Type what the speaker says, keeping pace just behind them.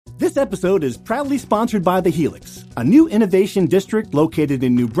This episode is proudly sponsored by The Helix, a new innovation district located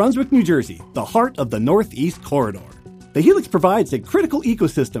in New Brunswick, New Jersey, the heart of the Northeast Corridor. The Helix provides a critical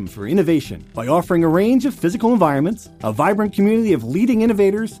ecosystem for innovation by offering a range of physical environments, a vibrant community of leading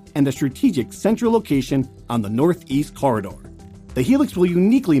innovators, and a strategic central location on the Northeast Corridor. The Helix will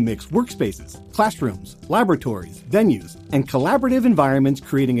uniquely mix workspaces, classrooms, laboratories, venues, and collaborative environments,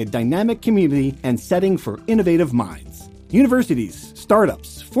 creating a dynamic community and setting for innovative minds. Universities,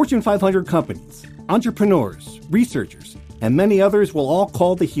 startups, Fortune 500 companies, entrepreneurs, researchers, and many others will all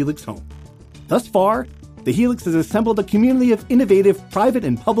call the Helix home. Thus far, the Helix has assembled a community of innovative private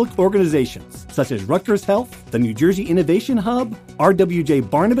and public organizations, such as Rutgers Health, the New Jersey Innovation Hub, RWJ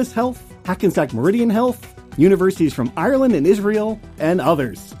Barnabas Health, Hackensack Meridian Health, universities from Ireland and Israel, and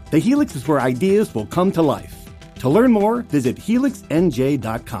others. The Helix is where ideas will come to life. To learn more, visit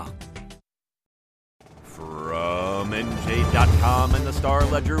helixnj.com. From NJ.com and the Star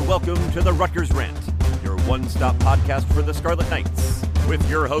Ledger, welcome to the Rutgers Rant, your one-stop podcast for the Scarlet Knights, with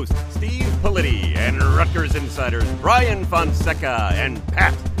your hosts, Steve Politti, and Rutgers insiders Brian Fonseca and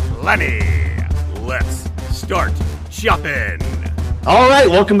Pat Lenny. Let's start shopping. All right,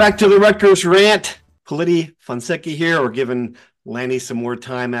 welcome back to the Rutgers Rant. Politti, Fonseca here. We're giving Lenny some more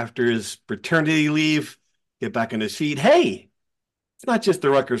time after his paternity leave, get back on his feet. Hey, it's not just the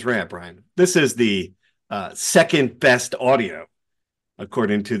Rutgers Rant, Brian. This is the second best audio,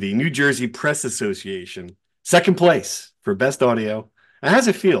 according to the New Jersey Press Association. Second place for best audio. And how does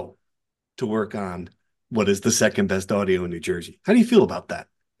it feel to work on what is the second best audio in New Jersey? How do you feel about that?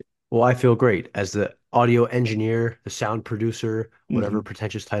 Well, I feel great as the audio engineer, the sound producer, whatever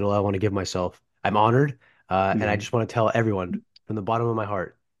pretentious title I want to give myself. I'm honored, and I just want to tell everyone from the bottom of my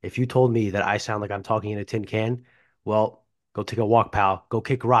heart, if you told me that I sound like I'm talking in a tin can, well, go take a walk, pal. Go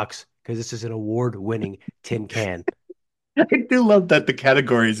kick rocks, because this is an award-winning tin can. I do love that the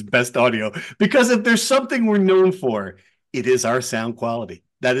category is best audio, because if there's something we're known for, it is our sound quality.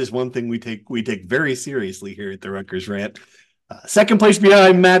 That is one thing we take very seriously here at the Rutgers Rant. Second place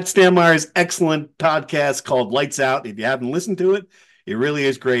behind Matt Stanmeyer's excellent podcast called Lights Out. If you haven't listened to it, it really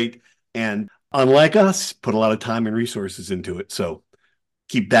is great. And unlike us, put a lot of time and resources into it. So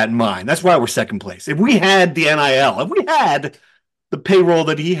keep that in mind. That's why we're second place. If we had the NIL, if we had the payroll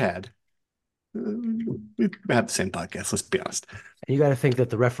that he had, we'd have the same podcast, let's be honest. And you got to think that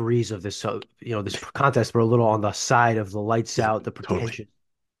the referees of this, this contest were a little on the side of the lights out, the pretentious,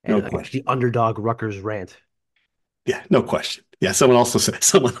 totally. No question. The underdog Rutgers Rant. Yeah, no question. Yeah, someone also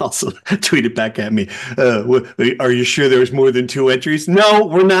tweeted back at me, are you sure there's more than 2 entries? No,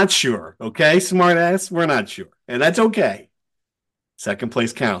 we're not sure. Okay, smart ass, we're not sure. And that's okay. Second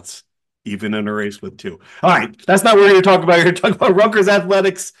place counts, even in a race with 2. All right, that's not what we're here to talk about. We're here to talk about Rutgers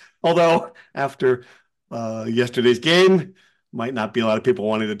athletics, although after yesterday's game, might not be a lot of people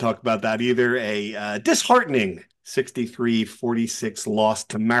wanting to talk about that either. A disheartening 63-46 loss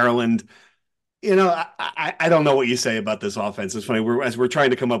to Maryland. You know, I don't know what you say about this offense. It's funny. As we're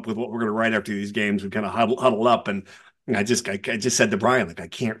trying to come up with what we're going to write after these games, we kind of huddle up, and I just said to Brian, like, I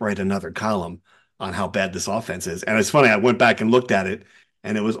can't write another column on how bad this offense is. And it's funny. I went back and looked at it,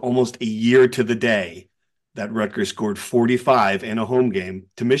 and it was almost a year to the day that Rutgers scored 45 in a home game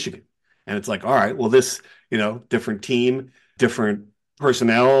to Michigan. And it's like, all right, well, this, different team, different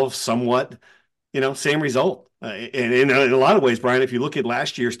personnel, somewhat, same result. And in a lot of ways, Brian, if you look at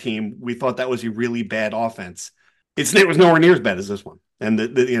last year's team, we thought that was a really bad offense. It was nowhere near as bad as this one. And,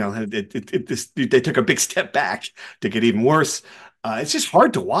 they took a big step back to get even worse. It's just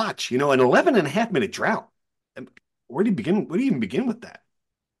hard to watch, an 11.5-minute drought. Where do you even begin with that?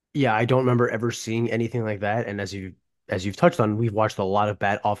 Yeah, I don't remember ever seeing anything like that. And as you've touched on, we've watched a lot of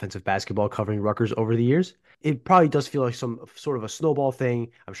bad offensive basketball covering Rutgers over the years. It probably does feel like some sort of a snowball thing.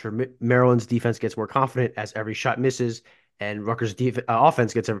 I'm sure Maryland's defense gets more confident as every shot misses, and Rutgers'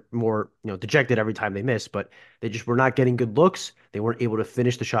 offense gets more dejected every time they miss. But they just were not getting good looks. They weren't able to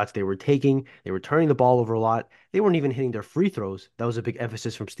finish the shots they were taking. They were turning the ball over a lot. They weren't even hitting their free throws. That was a big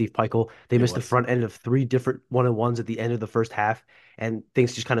emphasis from Steve Peichel. They missed the front end of 3 different one-on-ones at the end of the first half, and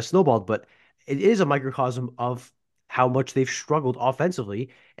things just kind of snowballed. But it is a microcosm of how much they've struggled offensively,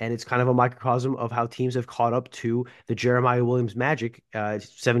 and it's kind of a microcosm of how teams have caught up to the Jeremiah Williams magic.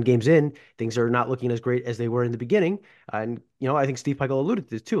 7 games in, things are not looking as great as they were in the beginning. And, I think Steve Peichel alluded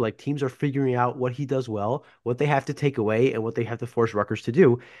to this too. Like, teams are figuring out what he does well, what they have to take away, and what they have to force Rutgers to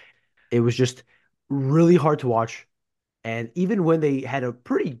do. It was just really hard to watch. And even when they had a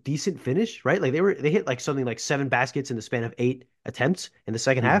pretty decent finish, right? Like they hit like something like 7 baskets in the span of 8 attempts in the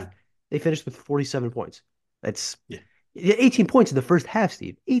second half. They finished with 47 points. Yeah, 18 points in the first half,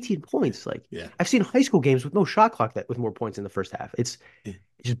 Steve. 18 points. Like Yeah. I've seen high school games with no shot clock that with more points in the first half. Yeah. It's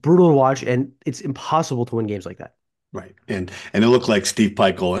just brutal to watch, and it's impossible to win games like that. Right. And it looked like Steve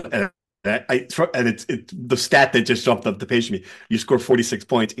Peichel. And it's the stat that just jumped up the page to me. You score 46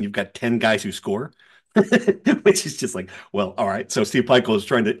 points and you've got 10 guys who score, which is just like, well, all right. So Steve Peichel is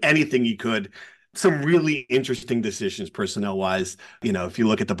trying to anything he could. Some really interesting decisions personnel wise. If you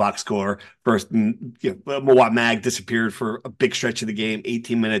look at the box score, first, Mawat Mag disappeared for a big stretch of the game,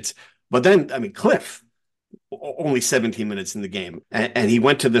 18 minutes. But then, I mean, Cliff, only 17 minutes in the game. And he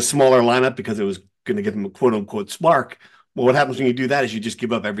went to the smaller lineup because it was going to give him a quote unquote spark. Well, what happens when you do that is you just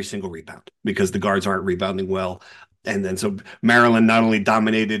give up every single rebound because the guards aren't rebounding well. And then so Maryland not only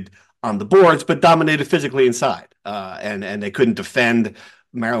dominated on the boards, but dominated physically inside. And they couldn't defend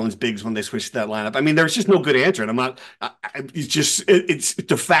Maryland's bigs when they switched to that lineup. I mean, there's just no good answer. And I'm not, it's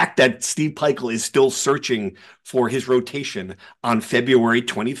the fact that Steve Peichel is still searching for his rotation on February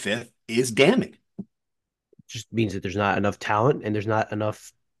 25th is damning. Just means that there's not enough talent and there's not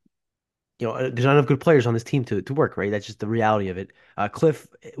enough, there's not enough good players on this team to work, right? That's just the reality of it. Cliff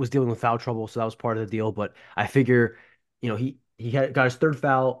was dealing with foul trouble, so that was part of the deal. But I figure, got his third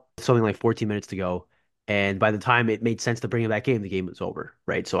foul, something like 14 minutes to go. And by the time it made sense to bring him back in, the game was over,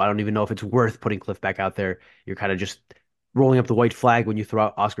 right? So I don't even know if it's worth putting Cliff back out there. You're kind of just rolling up the white flag when you throw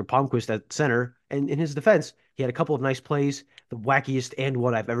out Oscar Palmquist at center. And in his defense, he had a couple of nice plays, the wackiest and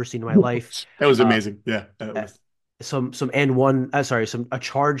one I've ever seen in my life. That was Uh, amazing. Yeah, that was. some and one sorry some a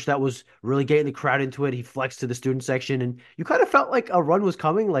charge that was really getting the crowd into it. He flexed to the student section and you kind of felt like a run was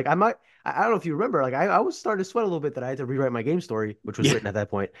coming. Like I don't know if you remember, like I was starting to sweat a little bit that I had to rewrite my game story, which was Yeah, written at that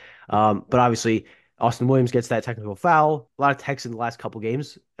point. But obviously Austin Williams gets that technical foul. A lot of techs in the last couple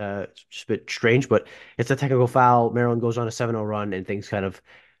games. It's just a bit strange, but it's a technical foul. Maryland goes on a 7-0 run and things kind of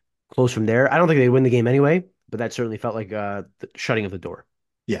close from there. I don't think they win the game anyway, but that certainly felt like the shutting of the door.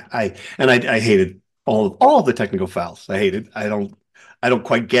 yeah. I hated all of the technical fouls. I don't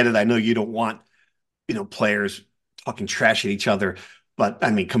quite get it. I know you don't want players talking trash at each other, but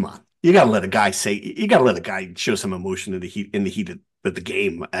I mean, come on, you got to let a guy show some emotion in the heat of the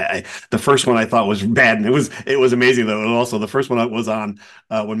game. The first one I thought was bad, and it was amazing though. And also the first one was on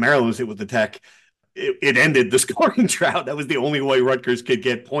when Maryland was hit with the tech. It ended the scoring drought. That was the only way Rutgers could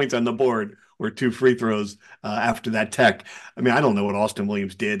get points on the board were two free throws after that tech. I mean, I don't know what Austin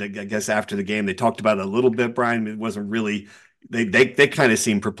Williams did. I guess after the game they talked about it a little bit, Brian. It wasn't really. They kind of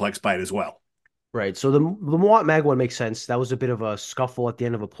seemed perplexed by it as well. Right. So the Mawat Mag one makes sense. That was a bit of a scuffle at the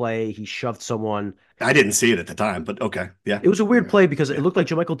end of a play. He shoved someone. I didn't see it at the time, but okay, yeah, It was a weird play because it yeah, looked like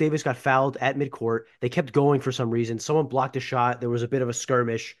JaMychal Davis got fouled at midcourt. They kept going for some reason. Someone blocked a shot. There was a bit of a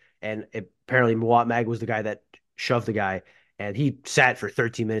skirmish, and apparently Mawat Mag was the guy that shoved the guy, and he sat for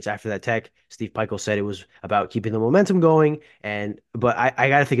 13 minutes after that tech. Steve Peichel said it was about keeping the momentum going, but I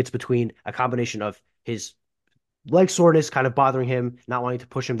got to think it's between a combination of his leg soreness kind of bothering him, not wanting to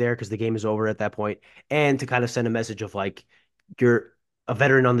push him there because the game is over at that point, and to kind of send a message of like, you're a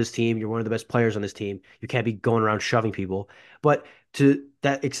veteran on this team, you're one of the best players on this team, you can't be going around shoving people. But to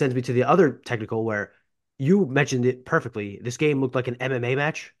that extends me to the other technical where you mentioned it perfectly. This game looked like an MMA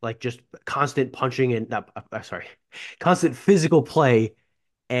match, like just constant punching and not, sorry, constant physical play.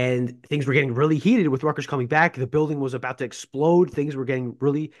 And things were getting really heated with Rutgers coming back. The building was about to explode. Tensions were getting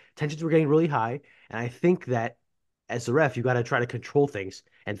really high. And I think that as the ref, you got to try to control things.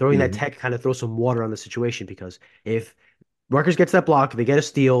 And throwing that hmm tech kind of throws some water on the situation because if Rutgers gets that block, they get a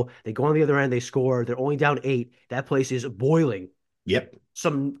steal, they go on the other end, they score, they're only down 8. That place is boiling. yep.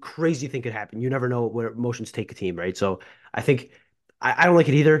 Some crazy thing could happen. You never know where emotions take a team, right? So I think I don't like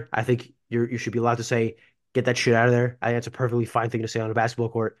it either. I think you should be allowed to say, get that shit out of there. I think it's a perfectly fine thing to say on a basketball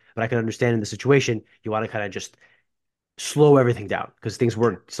court, but I can understand in the situation, you want to kind of just slow everything down because things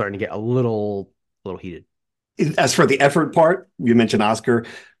were starting to get a little heated. As for the effort part, you mentioned Oscar.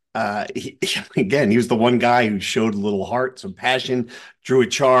 Again, he was the one guy who showed a little heart, some passion, drew a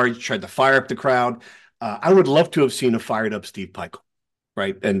charge, tried to fire up the crowd. I would love to have seen a fired up Steve Peichel,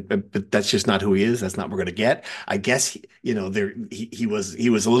 right? But that's just not who he is. That's not what we're going to get. I guess he was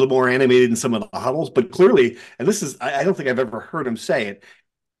a little more animated in some of the huddles, but clearly, and this is I don't think I've ever heard him say it.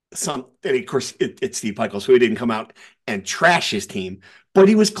 And of course it's Steve Peichel, so he didn't come out and trash his team, but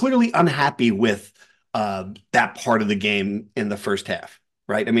he was clearly unhappy with that part of the game in the first half.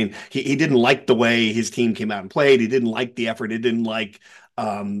 Right. I mean, he didn't like the way his team came out and played. He didn't like the effort. He didn't like,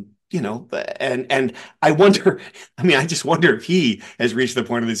 and I wonder, I mean, I just wonder if he has reached the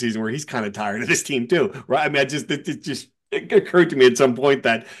point of the season where he's kind of tired of this team too. Right. I mean, it occurred to me at some point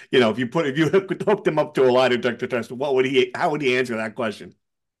that, if you hooked him up to a lie detector test, how would he answer that question?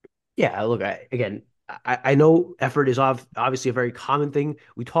 Yeah, look, again, I know effort is obviously a very common thing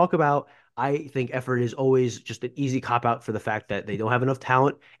we talk about. I think effort is always just an easy cop out for the fact that they don't have enough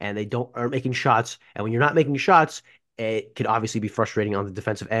talent and they don't aren't making shots. And when you're not making shots, it could obviously be frustrating on the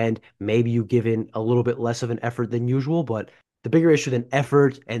defensive end. Maybe you give in a little bit less of an effort than usual, but the bigger issue than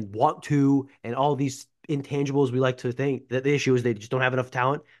effort and want to and all these intangibles we like to think that the issue is they just don't have enough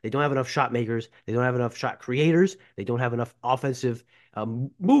talent. They don't have enough shot makers. They don't have enough shot creators. They don't have enough offensive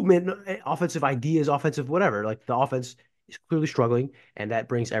movement, offensive ideas, offensive whatever. Like the offense is clearly struggling, and that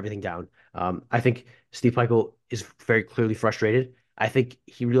brings everything down. I think Steve Michael is very clearly frustrated. I think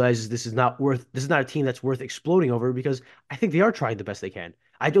he realizes this is not a team that's worth exploding over because I think they are trying the best they can.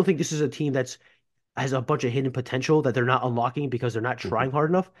 I don't think this is a team that's has a bunch of hidden potential that they're not unlocking because they're not Mhm. trying hard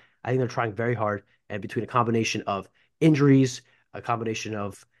enough. I think they're trying very hard, and between a combination of injuries, a combination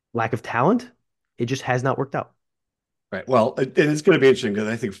of lack of talent, it just has not worked out. Right. Well, and it's going to be interesting because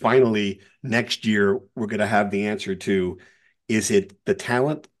I think finally next year we're going to have the answer to, is it the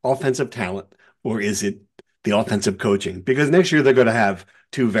talent, offensive talent, or is it the offensive coaching? Because next year they're going to have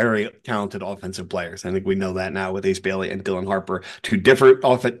two very talented offensive players. I think we know that now with Ace Bailey and Dylan Harper, two different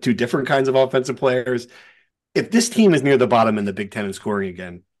kinds of offensive players. If this team is near the bottom in the Big Ten in scoring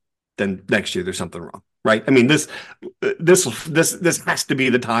again, then next year there's something wrong, right? I mean, this has to be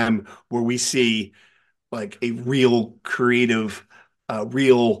the time where we see like a real creative,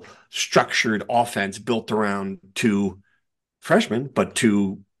 real structured offense built around two freshmen, but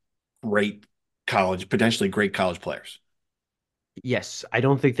two great potentially great college players. Yes, I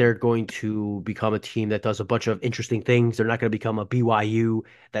don't think they're going to become a team that does a bunch of interesting things. They're not going to become a BYU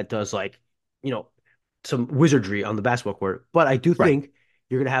that does like, you know, some wizardry on the basketball court. But I do Right. think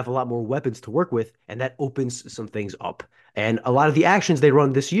you're going to have a lot more weapons to work with, and that opens some things up. And a lot of the actions they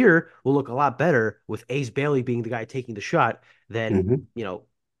run this year will look a lot better with Ace Bailey being the guy taking the shot than, Mm-hmm.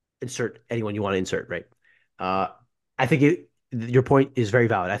 insert anyone you want to insert, right? Uh, I think your point is very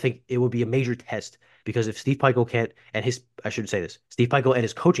valid. I think it would be a major test because if Steve Pikiell can't, and I should say this, Steve Pikiell and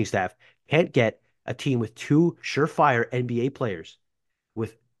his coaching staff can't get a team with two surefire NBA players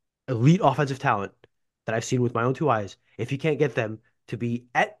with elite offensive talent that I've seen with my own two eyes, if you can't get them to be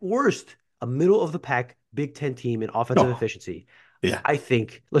at worst a middle of the pack Big Ten team in offensive Oh, efficiency, yeah. I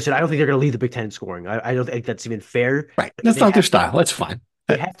think, listen, I don't think they're going to lead the Big Ten in scoring. I don't think that's even fair, Right. but That's not their style. That's fine.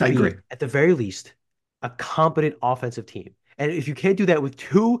 they have to I agree. be, at the very least, a competent offensive team. And if you can't do that with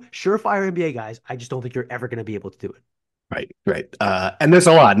two surefire NBA guys, I just don't think you're ever going to be able to do it. Right. Right. And there's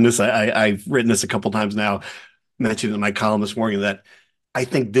a lot. And I've written this a couple times now, mentioned in my column this morning that I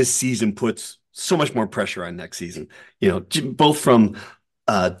think this season puts so much more pressure on next season. Both from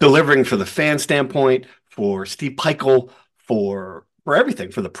delivering for the fan standpoint, for Steve Pikiell, for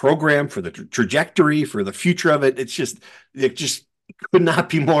everything, for the program, for the trajectory, for the future of it. It just could not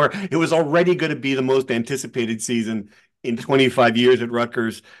be more. It was already going to be the most anticipated season in 25 years at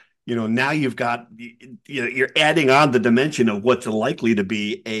Rutgers. Now you're adding on the dimension of what's likely to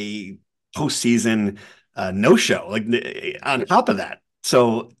be a postseason no show, like on top of that.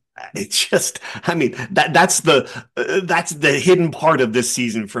 So it's just, I mean, that's the hidden part of this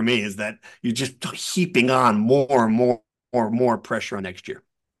season for me is that you're just heaping on more and more pressure on next year.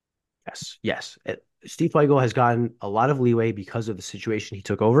 Yes, yes. Steve Flagel has gotten a lot of leeway because of the situation he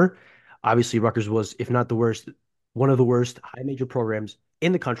took over. Obviously, Rutgers was, if not the worst, one of the worst high major programs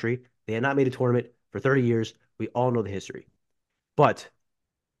in the country. They had not made a tournament for 30 years. We all know the history. But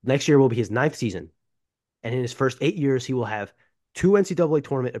next year will be his ninth season. And in his first 8 years, he will have two NCAA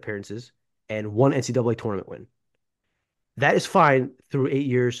tournament appearances and one NCAA tournament win. That is fine through 8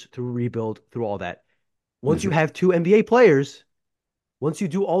 years, through rebuild, through all that. Once you Mhm. have two NBA players, once you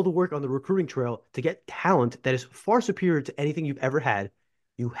do all the work on the recruiting trail to get talent that is far superior to anything you've ever had,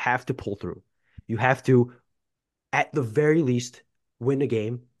 you have to pull through. You have to, at the very least, win a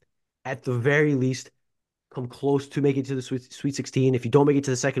game. At the very least, come close to make it to the Sweet 16. If you don't make it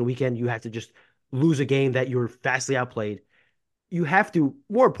to the second weekend, you have to just lose a game that you're vastly outplayed. You have to,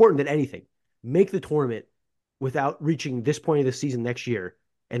 more important than anything, make the tournament without reaching this point of the season next year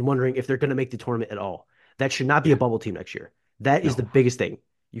and wondering if they're going to make the tournament at all. That should not be a Yeah. bubble team next year. That is the No. biggest thing.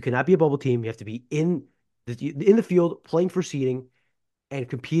 You cannot be a bubble team. You have to be in the field playing for seeding and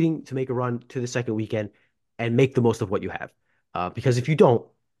competing to make a run to the second weekend and make the most of what you have. Because if you don't,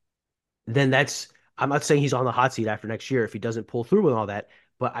 then I'm not saying he's on the hot seat after next year if he doesn't pull through and all that,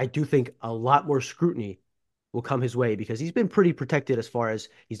 but I do think a lot more scrutiny will come his way because he's been pretty protected as far as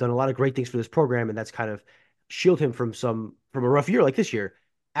he's done a lot of great things for this program, and that's kind of shield him from a rough year like this year.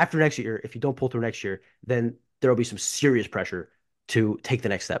 After next year, if you don't pull through next year, then there will be some serious pressure to take the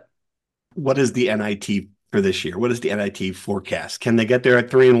next step. What is the NIT for this year? What is the NIT forecast? Can they get there at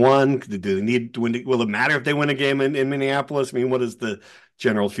 3-1? Do they need to win? Will it matter if they win a game in Minneapolis? I mean, what is the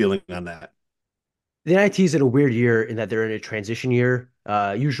general feeling on that? The NIT is in a weird year in that they're in a transition year.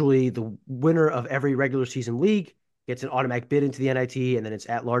 Usually, the winner of every regular season league gets an automatic bid into the NIT, and then it's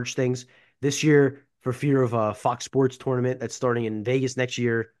at large things. This year, for fear of a Fox Sports tournament that's starting in Vegas next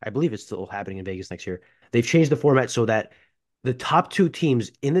year, I believe it's still happening in Vegas next year. They've changed the format so that the top two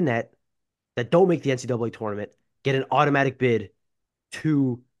teams in the net that don't make the NCAA tournament get an automatic bid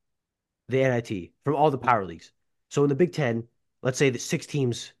to the NIT from all the power leagues. So in the Big Ten, let's say that 6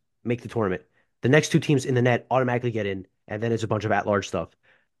 teams make the tournament. The next 2 teams in the net automatically get in, and then it's a bunch of at-large stuff.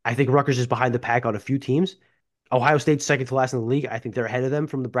 I think Rutgers is behind the pack on a few teams. Ohio State's second to last in the league. I think they're ahead of them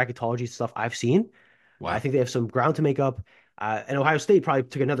from the bracketology stuff I've seen. Wow. I think they have some ground to make up. And Ohio State probably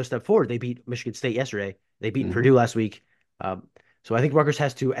took another step forward. They beat Michigan State yesterday. They beat Purdue last week. So I think Rutgers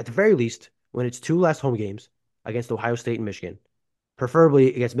has to, at the very least, when it's 2 last home games against Ohio State and Michigan,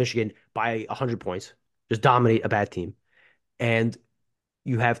 preferably against Michigan by 100 points, just dominate a bad team. And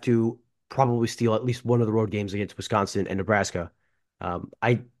you have to probably steal at least one of the road games against Wisconsin and Nebraska.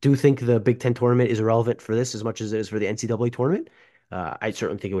 I do think the Big Ten tournament is irrelevant for this as much as it is for the NCAA tournament. I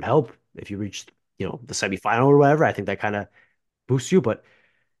certainly think it would help if you reached, the semifinal or whatever. I think that kind of boosts you. But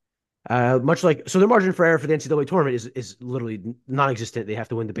much like, so their margin for error for the NCAA tournament is literally non-existent. They have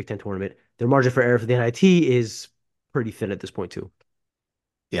to win the Big Ten tournament. Their margin for error for the NIT is pretty thin at this point too.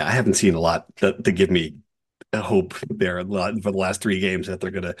 Yeah, I haven't seen a lot to give me a hope there a lot for the last 3 games that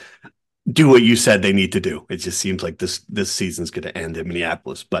they're going to do what you said they need to do. It just seems like this season's going to end in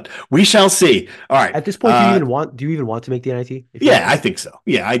Minneapolis, but we shall see. All right. At this point, do you even want to make the NIT? Yeah, I think so.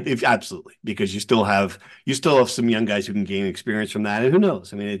 Yeah, absolutely, because you still have some young guys who can gain experience from that, and who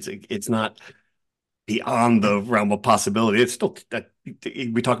knows? I mean, it's not beyond the realm of possibility. It's still that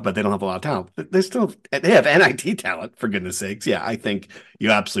we talk about they don't have a lot of talent. They have NIT talent, for goodness sakes. Yeah, I think you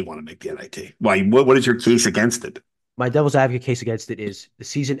absolutely want to make the NIT. Why? What is your case against it? My devil's advocate case against it is the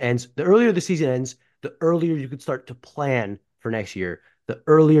season ends. The earlier the season ends, the earlier you could start to plan for next year. The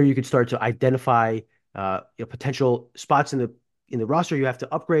earlier you could start to identify potential spots in the roster you have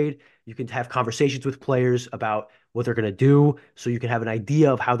to upgrade. You can have conversations with players about what they're going to do, so you can have an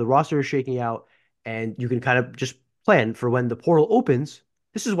idea of how the roster is shaking out, and you can kind of just plan for when the portal opens.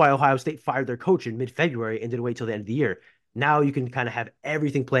 This is why Ohio State fired their coach in mid-February and didn't wait till the end of the year. Now you can kind of have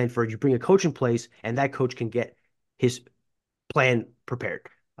everything planned for it. You bring a coach in place, and that coach can get his plan prepared.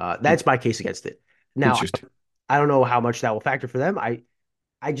 That's my case against it. Now, I don't know how much that will factor for them. I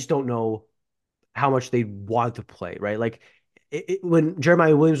just don't know how much they want to play, right? Like when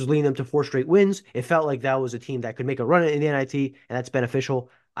Jeremiah Williams was leading them to 4 straight wins, it felt like that was a team that could make a run in the NIT, and that's beneficial.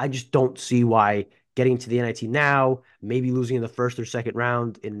 I just don't see why getting to the NIT now, maybe losing in the first or second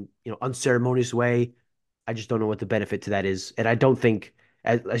round in unceremonious way. I just don't know what the benefit to that is, and I don't think,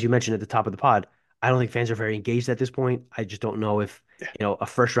 as you mentioned at the top of the pod, I don't think fans are very engaged at this point. I just don't know if a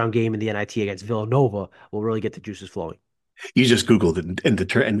first round game in the NIT against Villanova will really get the juices flowing. You just Googled it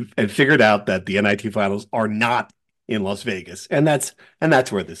and figured out that the NIT finals are not in Las Vegas, and that's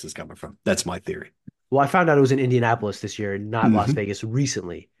where this is coming from. That's my theory. Well, I found out it was in Indianapolis this year and not Las Vegas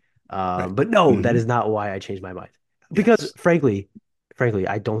recently. Right. But no, that is not why I changed my mind. Because frankly,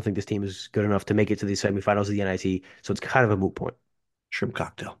 I don't think this team is good enough to make it to the semifinals of the NIT. So it's kind of a moot point. Shrimp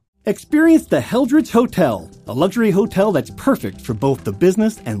cocktail. Experience the Heldridge Hotel, a luxury hotel that's perfect for both the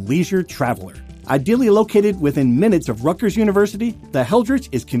business and leisure traveler. Ideally located within minutes of Rutgers University, the Heldridge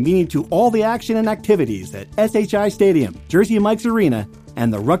is convenient to all the action and activities at SHI Stadium, Jersey Mike's Arena,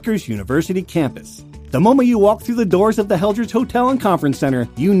 and the Rutgers University campus. The moment you walk through the doors of the Heldridge Hotel and Conference Center,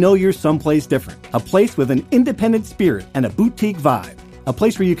 you know you're someplace different. A place with an independent spirit and a boutique vibe. A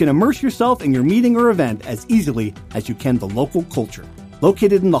place where you can immerse yourself in your meeting or event as easily as you can the local culture.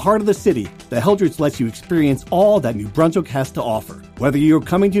 Located in the heart of the city, the Heldridge lets you experience all that New Brunswick has to offer. Whether you're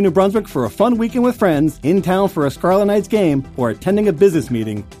coming to New Brunswick for a fun weekend with friends, in town for a Scarlet Knights game, or attending a business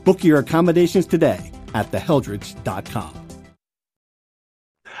meeting, book your accommodations today at theheldridge.com.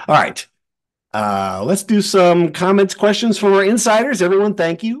 All right. Let's do some comments, questions from our insiders. Everyone,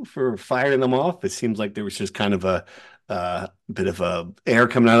 thank you for firing them off. It seems like there was just kind of a bit of air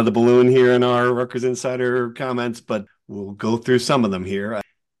coming out of the balloon here in our Rutgers Insider comments, but we'll go through some of them here.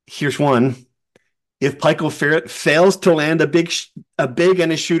 Here's one. If Pico fails to land a big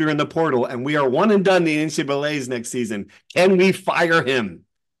and a shooter in the portal, and we are one and done in the NCAAs next season, can we fire him?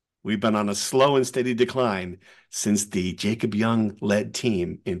 We've been on a slow and steady decline since the Jacob Young-led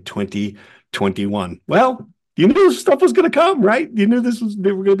team in 2021. Well, you knew this stuff was going to come, right? You knew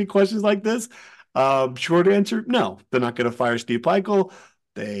there were going to be questions like this. Short answer, no. They're not going to fire Steve Pico.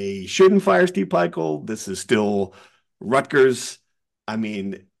 they shouldn't fire Steve Peichel. This is still Rutgers. I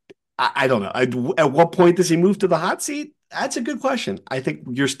mean, I don't know. At what point does he move to the hot seat? That's a good question. I think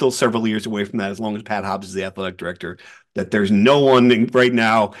you're still several years away from that as long as Pat Hobbs is the athletic director, that there's no one right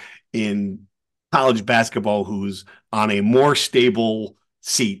now in college basketball who's on a more stable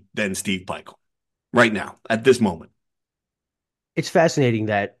seat than Steve Peichel right now at this moment. It's fascinating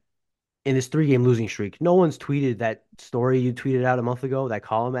that in this 3-game losing streak, no one's tweeted that story you tweeted out a month ago, that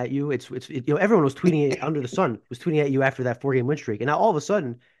column at you. Everyone was tweeting it under the sun, was tweeting at you after that 4-game win streak. And now all of a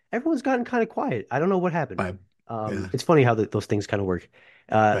sudden, everyone's gotten kind of quiet. I don't know what happened. Right. Yeah. It's funny how those things kind of work.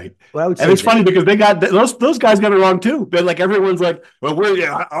 Right. What I would say And it's funny because they got those guys got it wrong too. They're like, everyone's like, well, we're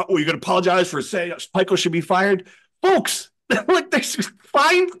going to apologize for saying Peichel should be fired. Folks, like,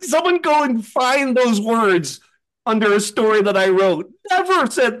 someone go and find those words under a story that I wrote.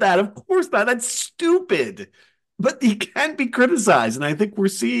 Never said that. Of course not. That's stupid. But he can be criticized. And I think we're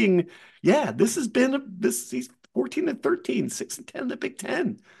seeing, this has been he's 14-13, 6-10 in the Big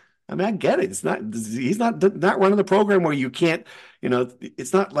Ten. I mean, I get it. He's not running the program where you can't,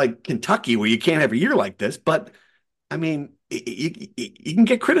 it's not like Kentucky where you can't have a year like this. But I mean, you can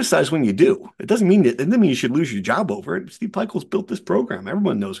get criticized when you do. It doesn't mean you should lose your job over it. Steve Peichel's built this program.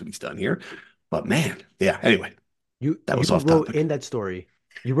 Everyone knows what he's done here. But man, anyway, that was off topic.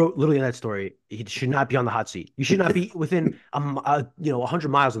 You wrote literally in that story, he should not be on the hot seat. You should not be within 100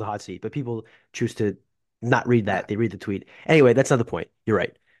 miles of the hot seat. But people choose to not read that. They read the tweet. Anyway, that's not the point. You're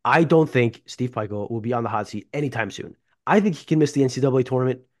right. I don't think Steve Peichel will be on the hot seat anytime soon. I think he can miss the NCAA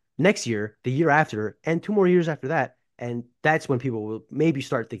tournament next year, the year after, and 2 more years after that. And that's when people will maybe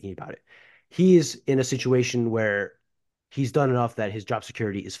start thinking about it. He is in a situation where he's done enough that his job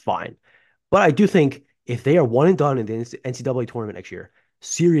security is fine. But I do think if they are one and done in the NCAA tournament next year,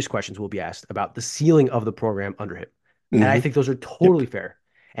 serious questions will be asked about the ceiling of the program under him. Mm-hmm. And I think those are totally fair.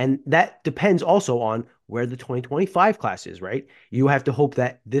 And that depends also on where the 2025 class is, right? You have to hope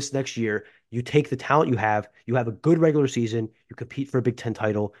that this next year, you take the talent you have a good regular season, you compete for a Big Ten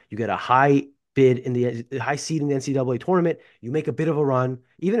title, you get a high bid in the high seed in the NCAA tournament, you make a bit of a run,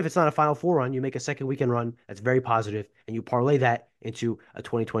 even if it's not a Final Four run, you make a second weekend run that's very positive, and you parlay that into a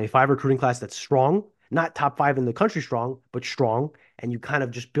 2025 recruiting class that's strong, not top 5 in the country strong, but strong, and you kind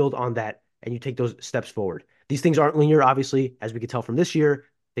of just build on that, and you take those steps forward. These things aren't linear, obviously, as we could tell from this year.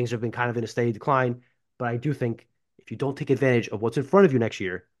 Things have been kind of in a steady decline, but I do think if you don't take advantage of what's in front of you next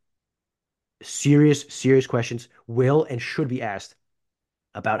year, serious questions will and should be asked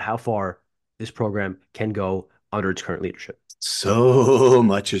about how far this program can go under its current leadership. So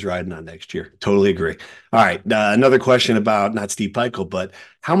much is riding on next year. Totally agree. All right. Another question about not Steve Peichel, but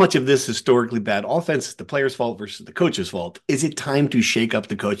how much of this historically bad offense is the player's fault versus the coach's fault? Is it time to shake up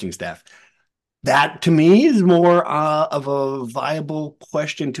the coaching staff? That, to me, is more of a viable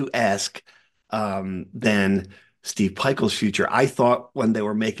question to ask than Steve Peichel's future. I thought when they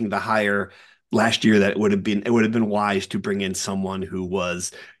were making the hire last year that it would have been wise to bring in someone who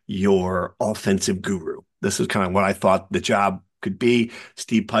was your offensive guru. This is kind of what I thought the job could be.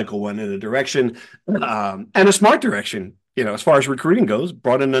 Steve Peichel went in a direction and a smart direction, as far as recruiting goes.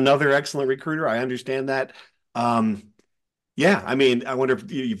 Brought in another excellent recruiter. I understand that. I mean, I wonder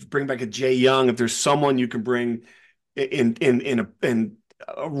if you bring back a Jay Young, if there's someone you can bring in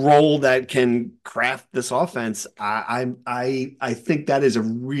a role that can craft this offense. I think that is a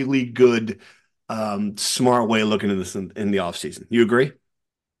really good, smart way of looking at this in the offseason. You agree?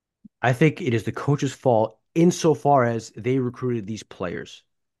 I think it is the coach's fault insofar as they recruited these players.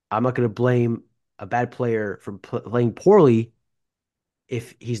 I'm not going to blame a bad player for playing poorly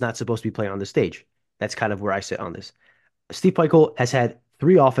if he's not supposed to be playing on the stage. That's kind of where I sit on this. Steve Peichel has had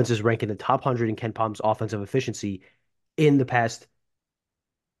 3 offenses rank in the top 100 in Ken Palm's offensive efficiency in the past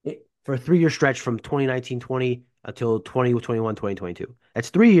for a 3-year stretch from 2019-20 until 2021-2022.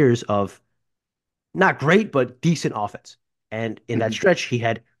 That's 3 years of not great, but decent offense. And in that stretch, he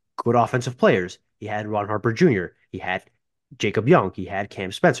had good offensive players. He had Ron Harper Jr., he had Jacob Young, he had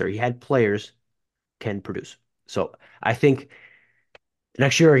Cam Spencer. He had players can produce. So I think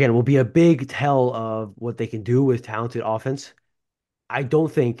next year, again, will be a big tell of what they can do with talented offense. I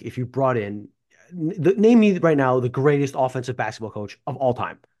don't think if you brought in, name me right now the greatest offensive basketball coach of all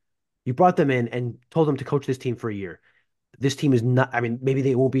time. You brought them in and told them to coach this team for a year. This team is not, I mean, maybe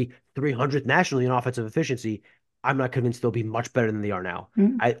they won't be 300th nationally in offensive efficiency. I'm not convinced they'll be much better than they are now.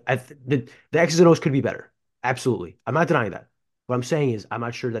 The X's and O's could be better. Absolutely. I'm not denying that. What I'm saying is I'm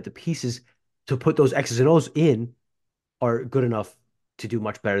not sure that the pieces to put those X's and O's in are good enough to do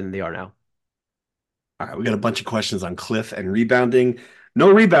much better than they are now. All right, we got a bunch of questions on Cliff and rebounding. No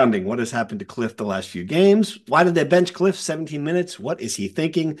rebounding. What has happened to Cliff the last few games? Why did they bench Cliff 17 minutes? What is he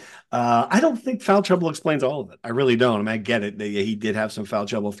thinking? I don't think foul trouble explains all of it. I really don't. I mean, I get it. He did have some foul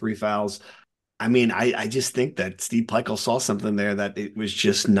trouble, 3 fouls. I mean, I just think that Steve Peichel saw something there that it was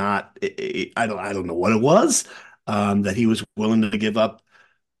just not. I don't know what it was. That he was willing to give up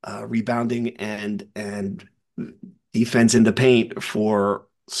rebounding and defense in the paint for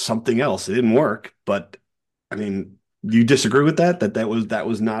something else. It didn't work, but I mean, do you disagree with that? That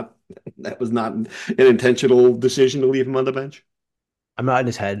was not an intentional decision to leave him on the bench? I'm not in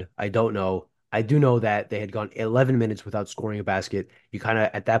his head. I don't know. I do know that they had gone 11 minutes without scoring a basket. You kind of,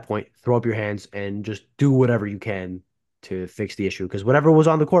 at that point, throw up your hands and just do whatever you can to fix the issue because whatever was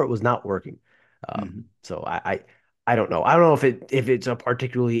on the court was not working. So I don't know. I don't know if it's a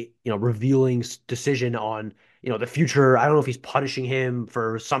particularly revealing decision on the future. I don't know if he's punishing him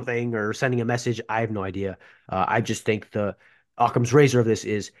for something or sending a message. I have no idea. I just think the Occam's razor of this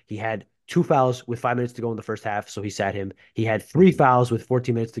is he had 2 fouls with 5 minutes to go in the first half, so he sat him. He had 3 fouls with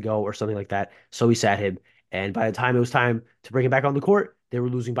 14 minutes to go or something like that, so he sat him. And by the time it was time to bring him back on the court, they were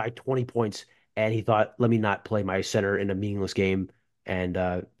losing by 20 points. And he thought, let me not play my center in a meaningless game and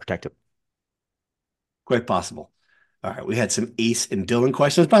protect him. Quite possible. All right, we had some Ace and Dylan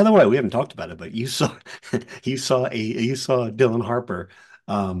questions. By the way, we haven't talked about it, but you saw you saw Dylan Harper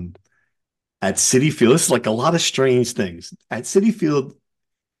um, at Citi Field. This is like a lot of strange things at Citi Field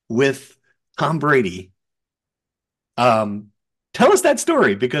with Tom Brady. Um, Tell us that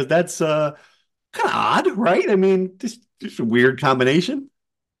story because that's kind of odd, right? I mean, just a weird combination.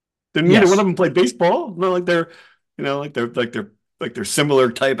 Then neither one Yes. of them play baseball. Not like they're, like they're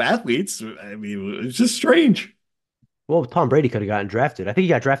similar type athletes. I mean, it's just strange. Well, Tom Brady could have gotten drafted. I think he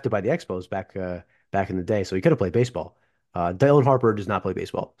got drafted by the Expos back in the day, so he could have played baseball. Dylan Harper does not play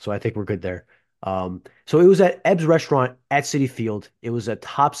baseball, so I think we're good there. So it was at Ebb's Restaurant at Citi Field. It was a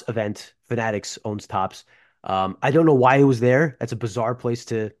Tops event. Fanatics owns Tops. I don't know why it was there. That's a bizarre place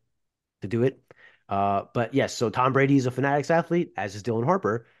to do it. But yes, so Tom Brady is a Fanatics athlete, as is Dylan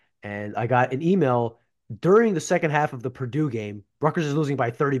Harper. And I got an email during the second half of the Purdue game. Rutgers is losing by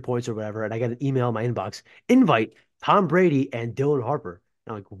 30 points or whatever. And I got an email in my inbox, invite Tom Brady and Dylan Harper.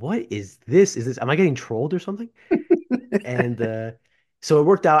 And I'm like, what is this? Am I getting trolled or something? And so it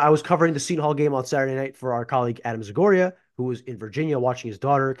worked out. I was covering the Seton Hall game on Saturday night for our colleague Adam Zagoria, who was in Virginia watching his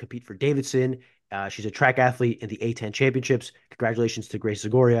daughter compete for Davidson. She's a track athlete in the A10 championships. Congratulations to Grace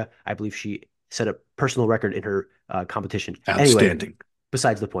Zagoria. I believe she set a personal record in her competition. Anyway, Outstanding.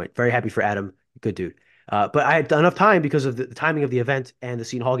 besides the point, very happy for Adam. Good dude. But I had enough time because of the timing of the event and the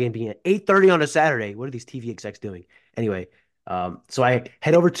Seton Hall game being at 8:30 on a Saturday. What are these TV execs doing? Anyway, so I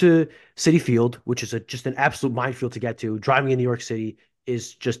head over to Citi Field, which is just an absolute minefield to get to. Driving in New York City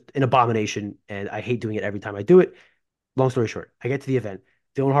is just an abomination, and I hate doing it every time I do it. Long story short, I get to the event.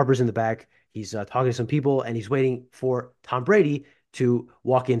 Dylan Harper's in the back. He's talking to some people, and he's waiting for Tom Brady to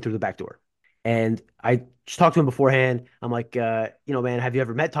walk in through the back door. And I just talked to him beforehand. I'm like, man, have you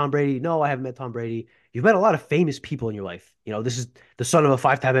ever met Tom Brady? No, I haven't met Tom Brady. You've met a lot of famous people in your life. This is the son of a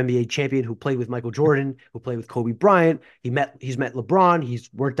five-time NBA champion who played with Michael Jordan, who played with Kobe Bryant. He's met LeBron. He's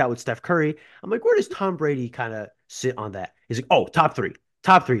worked out with Steph Curry. I'm like, where does Tom Brady kind of sit on that? He's like, oh, top three,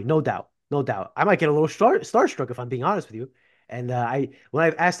 no doubt, no doubt. I might get a little starstruck if I'm being honest with you. And when I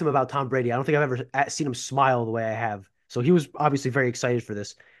asked him about Tom Brady, I don't think I've ever seen him smile the way I have. So he was obviously very excited for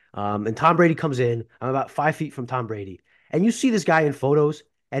this. And Tom Brady comes in. I'm about 5 feet from Tom Brady. And you see this guy in photos,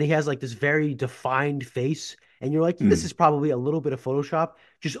 and he has like this very defined face. And you're like, this Mm. is probably a little bit of Photoshop.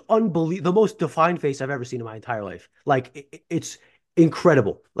 Just unbelievable. The most defined face I've ever seen in my entire life. Like, it's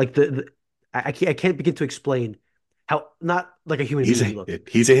incredible. Like, I can't begin to explain how not like a human He's being he a looked.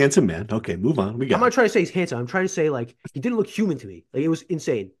 he's a handsome man. Okay, move on. We I'm got not it. trying to say he's handsome. I'm trying to say like he didn't look human to me. Like it was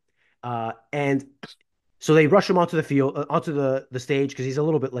insane. And so they rush him onto the field, onto the stage because he's a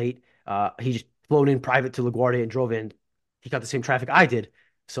little bit late. He just flown in private to LaGuardia and drove in. He got the same traffic I did,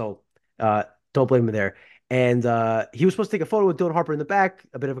 so uh, don't blame him there. And he was supposed to take a photo with Dylan Harper in the back.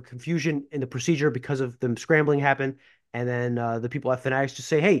 A bit of a confusion in the procedure because of them scrambling happened. And then the people at Fanatics just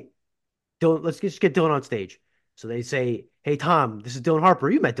say, "Hey, Dylan, let's just get Dylan on stage." So they say, "Hey, Tom, this is Dylan Harper.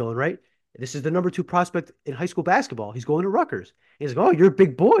 You met Dylan, right? This is the number two prospect in high school basketball. He's going to Rutgers." He's like, "Oh, you're a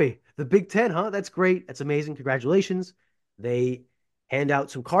big boy. The Big Ten, huh? That's great. That's amazing. Congratulations." They hand out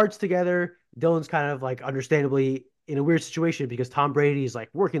some cards together. Dylan's kind of like understandably in a weird situation because Tom Brady is like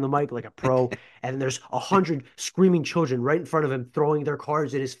working the mic like a pro, and there's 100 screaming children right in front of him throwing their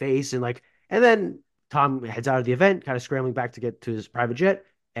cards in his face, and then Tom heads out of the event, kind of scrambling back to get to his private jet,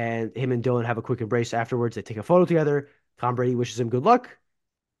 and him and Dylan have a quick embrace afterwards. They take a photo together. Tom Brady wishes him good luck.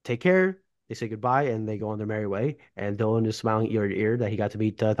 Take care. they say goodbye, and they go on their merry way. And Dylan is smiling ear to ear that he got to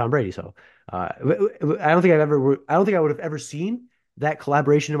meet Tom Brady. So I don't think I would have ever seen that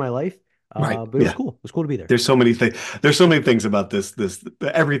collaboration in my life. Right. But it was Yeah. cool. It was cool to be there. There's so many things. There's so many things about this,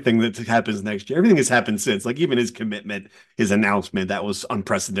 everything that happens next year. Everything has happened since, like even his commitment, his announcement, that was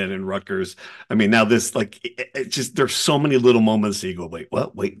unprecedented in Rutgers. I mean, now this, like, it just, there's so many little moments that you go, wait,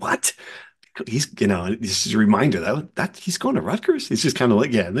 what? He's, this is a reminder that he's going to Rutgers. It's just kind of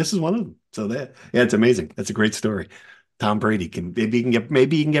like, yeah, this is one of them. So that, yeah, it's amazing. That's a great story. Tom Brady can maybe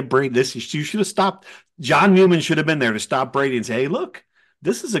you can get Brady. You should have stopped. John Newman should have been there to stop Brady and say, hey, look,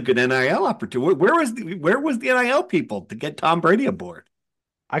 this is a good NIL opportunity. Where was the NIL people to get Tom Brady aboard?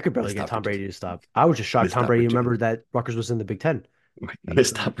 I could barely Missed get Tom Brady opportunity. to stop. I was just shocked Missed Tom Brady opportunity. remembered that Rutgers was in the Big Ten.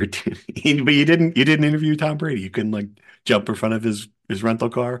 Missed opportunity. But you didn't interview Tom Brady. You couldn't like jump in front of his rental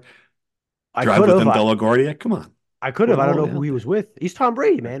car, I drive could with have. him to LaGuardia. Come on. I could Put have. it I don't all know who out he was there. with. He's Tom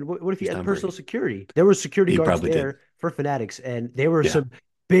Brady, Right. man. What if he He's had Tom personal Brady. security? There were security He guards probably did. there for Fanatics, and they were Yeah. some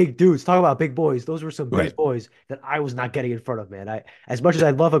big dudes. Talk about big boys. Those were some big Right. boys that I was not getting in front of, man. As much as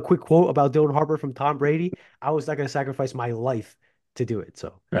I love a quick quote about Dylan Harper from Tom Brady, I was not going to sacrifice my life to do it.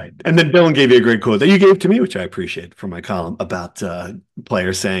 So Right. And then Dylan gave you a great quote that you gave to me, which I appreciate from my column about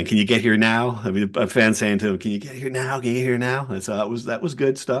players saying, can you get here now? I mean, a fan saying to him, can you get here now? Can you get here now? And so that was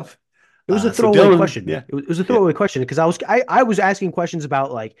good stuff. it was a So throwaway Dylan, question. yeah, It was a yeah, throwaway question because I was asking questions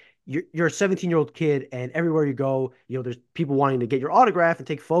about like you're a 17-year-old kid and everywhere you go, there's people wanting to get your autograph and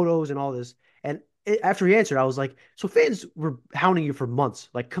take photos and all this. And after he answered, I was like, so fans were hounding you for months,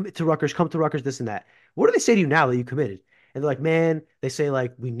 like come to Rutgers, this and that. What do they say to you now that you committed? And they're like, man, they say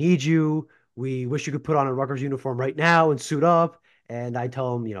like we need you. We wish you could put on a Rutgers uniform right now and suit up. And I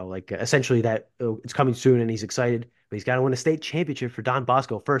tell him, like essentially that it's coming soon and he's excited, but he's got to win a state championship for Don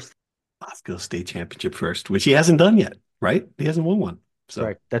Bosco first. Bosco State Championship first, which he hasn't done yet, right? He hasn't won one. So,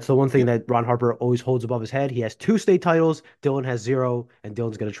 Correct. That's the one thing yeah, that Ron Harper always holds above his head. He has two state titles. Dylan has zero, and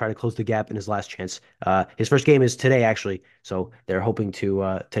Dylan's going to try to close the gap in his last chance. His first game is today, actually. So they're hoping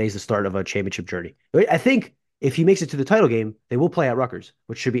to. Today's the start of a championship journey. I think if he makes it to the title game, they will play at Rutgers,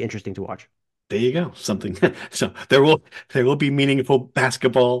 which should be interesting to watch. there you go. Something. So there will be meaningful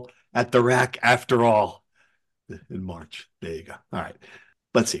basketball at the rack after all in March. There you go. All right.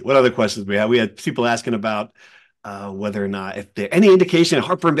 Let's see. What other questions we have? We had people asking about whether or not if there any indication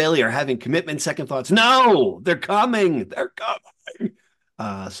Harper and Bailey are having commitment second thoughts. No, they're coming. They're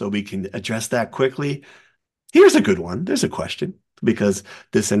coming. So we can address that quickly. Here's a good one. There's a question because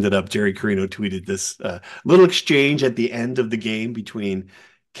this ended up, Jerry Carino tweeted this little exchange at the end of the game between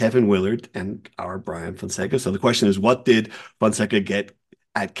Kevin Willard and our Brian Fonseca. So the question is, what did Fonseca get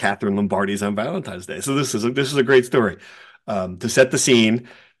at Catherine Lombardi's on Valentine's Day? So this is a great story. To set the scene,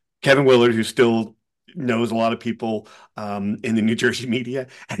 Kevin Willard, who still knows a lot of people in the New Jersey media,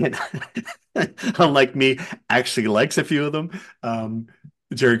 and unlike me, actually likes a few of them.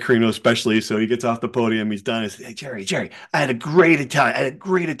 Jerry Carino especially. So he gets off the podium, he's done. He says, hey, Jerry, I had a great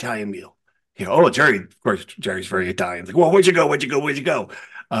Italian meal. Jerry, of course, Jerry's very Italian. He's like, well, where'd you go?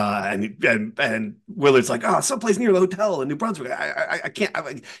 And Willard's like, oh, someplace near the hotel in New Brunswick. I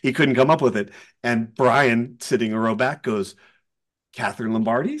can't. He couldn't come up with it. And Brian, sitting a row back, goes, Catherine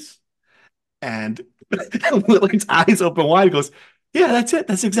Lombardi's? And Willard's eyes open wide. He goes, yeah, that's it.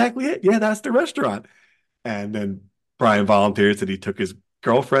 That's exactly it. Yeah, that's the restaurant. And then Brian volunteers that he took his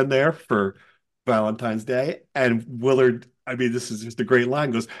girlfriend there for Valentine's Day. And Willard, I mean, this is just a great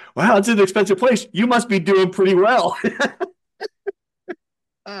line, goes, wow, it's an expensive place. You must be doing pretty well.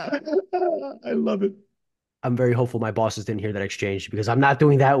 I love it. I'm very hopeful my bosses didn't hear that exchange because I'm not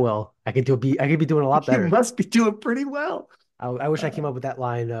doing that well. I could be doing a lot You better. must be doing pretty well. I wish I came up with that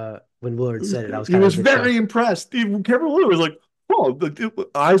line when Willard said it. I was He kind of was a bit very shocked. impressed. Even Kevin Willard was like, oh,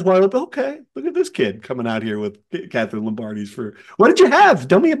 eyes wide open. Okay, look at this kid coming out here with Catherine Lombardi's for. What did you have?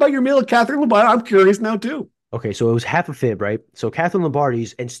 Tell me about your meal at Catherine Lombardi. I'm curious now too. Okay, so it was half a fib, right? So Catherine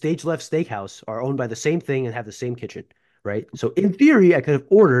Lombardi's and Stage Left Steakhouse are owned by the same thing and have the same kitchen, right? So in theory, I could have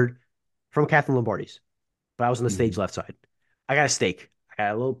ordered from Catherine Lombardi's, but I was on the Stage Mhm. Left side. I got a steak. I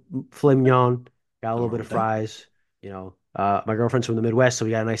got a little filet mignon, got a little Nothing wrong bit of with that. fries. My girlfriend's from the Midwest, so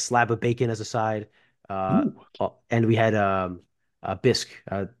we got a nice slab of bacon as a side. Uh, Ooh, and we had a bisque.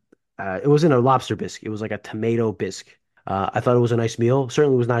 It wasn't a lobster bisque. It was like a tomato bisque. I thought it was a nice meal.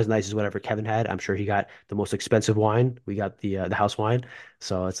 Certainly was not as nice as whatever Kevin had. I'm sure he got the most expensive wine. We got the house wine,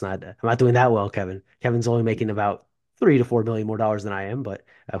 so it's not. I'm not doing that well, Kevin. Kevin's only making about $3 to $4 million more than I am, but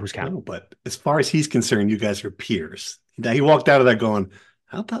who's counting? no, but as far as he's concerned, you guys are peers. Now he walked out of that going,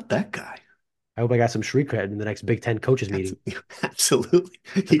 how about that guy? I hope I got some street cred in the next Big Ten coaches meeting. Absolutely.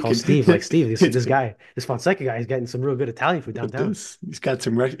 I He call can, Steve, like, Steve, this guy, this Fonseca guy is getting some real good Italian food downtown. he's got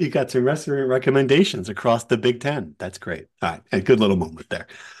some restaurant recommendations across the Big Ten. That's great. All right. A good little moment there.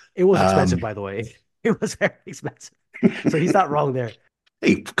 It was expensive, Um, by the way. It was very expensive. So he's not wrong there.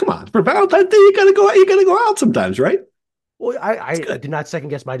 hey, come on. For Valentine's Day, you gotta go out sometimes, right? Well, It's I good. did not second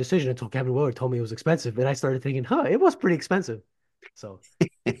guess my decision until Kevin Willard told me it was expensive. And I started thinking, it was pretty expensive. So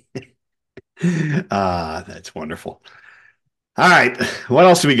That's wonderful. All right. What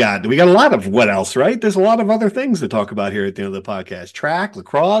else do we got? We got a lot of what else, right? There's a lot of other things to talk about here at the end of the podcast. Track,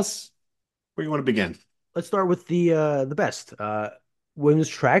 lacrosse. Where do you want to begin? let's start with the best. Women's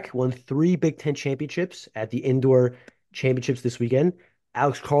track won 3 Big Ten championships at the indoor championships this weekend.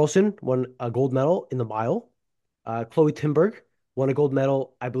 Alex Carlson won a gold medal in the mile. Chloe Timberg won a gold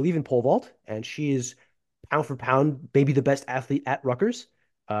medal, I believe, in pole vault, and she is pound for pound maybe the best athlete at Rutgers.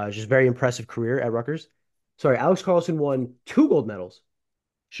 Just very impressive career at Rutgers. Sorry, Alex Carlson won 2 gold medals.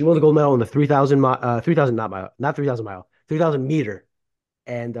 She won the gold medal in the 3,000 not 3,000 mile, 3,000 meter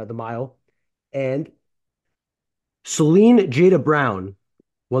and the mile. And Celine Jada Brown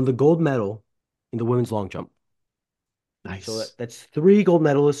won the gold medal in the women's long jump. So Nice. that's 3 gold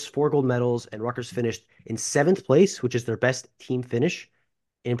medalists, 4 gold medals, and Rutgers finished in 7th place, which is their best team finish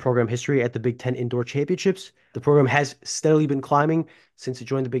in program history at the Big Ten Indoor Championships. The program has steadily been climbing since it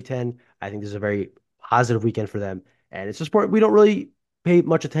joined the Big Ten. I think this is a very positive weekend for them. And it's a sport we don't really pay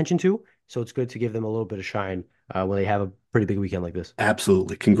much attention to. So it's good to give them a little bit of shine when they have a pretty big weekend like this.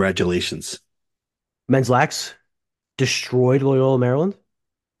 Absolutely. Congratulations. Men's lax destroyed Loyola Maryland,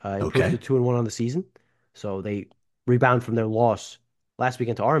 improved Okay. to 2-1 on the season. So they rebound from their loss last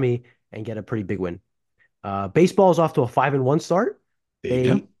weekend to Army and get a pretty big win. Baseball is off to a 5-1 start. There you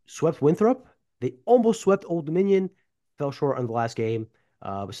go. They swept Winthrop. They almost swept Old Dominion, fell short on the last game,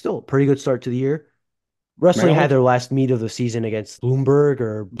 but still a pretty good start to the year. Wrestling had Maryland? their last meet of the season against Bloomberg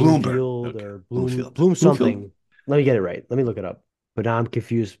or Bloomberg. Bloomfield Okay. or Bloomfield. Bloom Bloomfield. something. Let me get it right. Let me look it up. But now I'm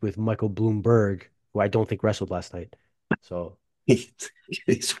confused with Michael Bloomberg, who I don't think wrestled last night. So He's,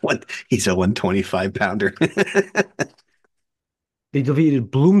 he's a 125 pounder. they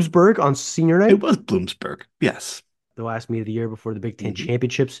defeated Bloomsburg on senior night, It was Bloomsburg. Yes. the last meet of the year before the Big Ten Mhm.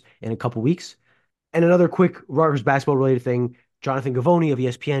 championships in a couple weeks. And another quick Rutgers basketball related thing, Jonathan Gavoni of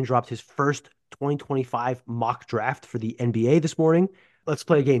ESPN dropped his first 2025 mock draft for the NBA this morning. Let's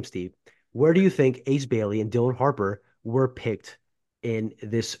play a game, Steve. Where do you think Ace Bailey and Dylan Harper were picked in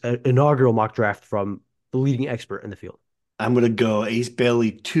this inaugural mock draft from the leading expert in the field? I'm going to go Ace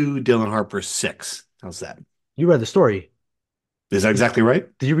Bailey 2, Dylan Harper 6. How's that? You read the story. Is that exactly right?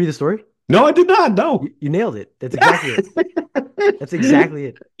 Did you read the story? No, I did not. No. You nailed it. That's exactly it. That's exactly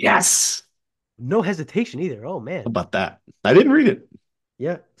it. Yes. No hesitation either. Oh, man. How about that? I didn't read it.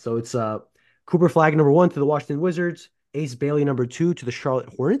 Yeah. So it's Cooper Flag #1 to the Washington Wizards, Ace Bailey #2 to the Charlotte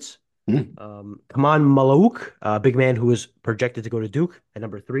Hornets. Kaman Malouk, a big man who was projected to go to Duke at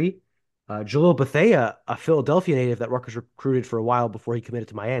 #3. Jalil Bethea, a Philadelphia native that Rutgers recruited for a while before he committed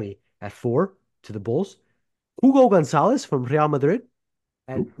to Miami, at 4 to the Bulls. Hugo Gonzalez from Real Madrid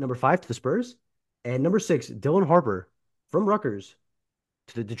at #5 to the Spurs. And #6, Dylan Harper from Rutgers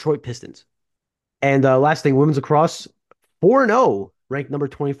to the Detroit Pistons. And last thing, women's lacrosse, 4-0, ranked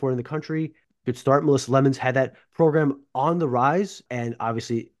 #24 in the country. Good start. Melissa Lemons had that program on the rise. And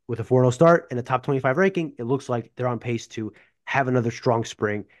obviously, with a 4-0 start and a top 25 ranking, it looks like they're on pace to have another strong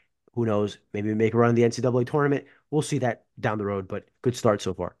spring. Who knows? Maybe make a run in the NCAA tournament. We'll see that down the road, but good start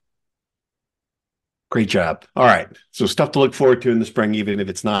so far. Great job. All right. So stuff to look forward to in the spring, even if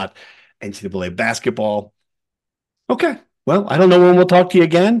it's not NCAA basketball. Okay. Well, I don't know when we'll talk to you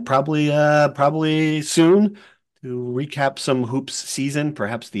again. Probably soon to recap some hoops season,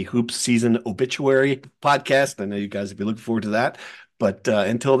 perhaps the hoops season obituary podcast. I know you guys will be looking forward to that. But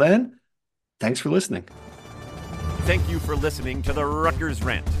until then, thanks for listening. Thank you for listening to the Rutgers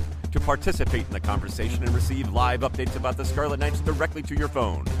Rant. To participate in the conversation and receive live updates about the Scarlet Knights directly to your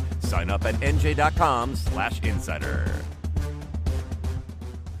phone, sign up at nj.com/insider.